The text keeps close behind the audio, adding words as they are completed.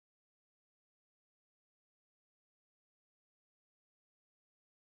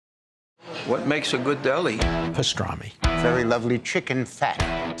What makes a good deli? Pastrami. Very lovely chicken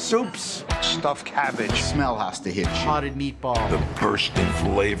fat. Soups, stuffed cabbage. Smell has to hit you. Potted meatball. The burst in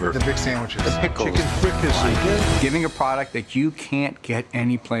flavor. The big sandwiches. The pickles. Chicken fricassee. Giving a product that you can't get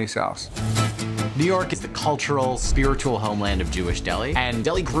anyplace else. New York is the cultural, spiritual homeland of Jewish deli, and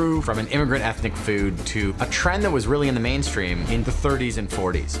deli grew from an immigrant ethnic food to a trend that was really in the mainstream in the 30s and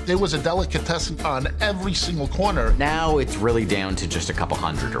 40s. There was a delicatessen on every single corner. Now it's really down to just a couple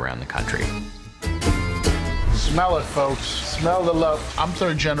hundred around the country. Smell it, folks. Smell the love. I'm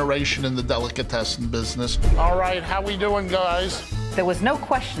third generation in the delicatessen business. All right, how we doing, guys? There was no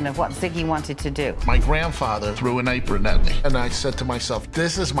question of what Ziggy wanted to do. My grandfather threw an apron at me, and I said to myself,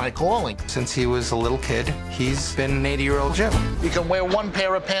 this is my calling. Since he was a little kid, he's been an 80-year-old Jew. You can wear one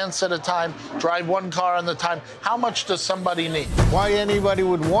pair of pants at a time, drive one car at a time. How much does somebody need? Why anybody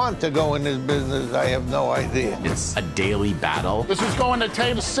would want to go in this business, I have no idea. It's a daily battle. This is going to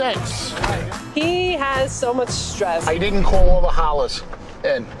table 6. He has so much stress. I didn't call all the hollers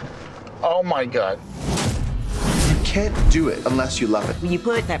in. Oh, my God. You can't do it unless you love it. You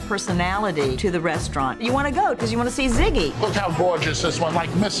put that personality to the restaurant. You want to go because you want to see Ziggy. Look how gorgeous this one,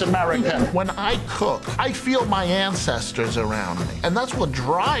 like Miss America. When I cook, I feel my ancestors around me. And that's what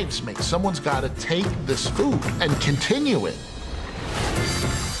drives me. Someone's got to take this food and continue it.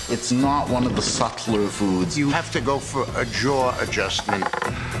 It's not one of the subtler foods. You have to go for a jaw adjustment.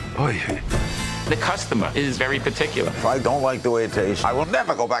 The customer is very particular. If I don't like the way it tastes, I will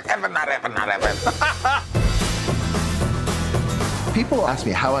never go back. Ever, not ever, not ever. People ask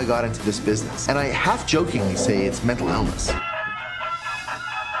me how I got into this business, and I half-jokingly say it's mental illness.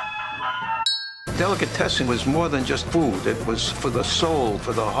 Delicatessen was more than just food. It was for the soul,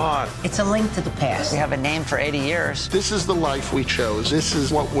 for the heart. It's a link to the past. We have a name for 80 years. This is the life we chose. This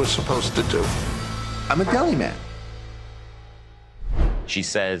is what we're supposed to do. I'm a deli man. She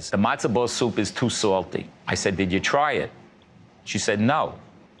says, the matzo ball soup is too salty. I said, did you try it? She said, no.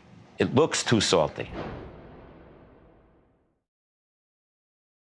 It looks too salty.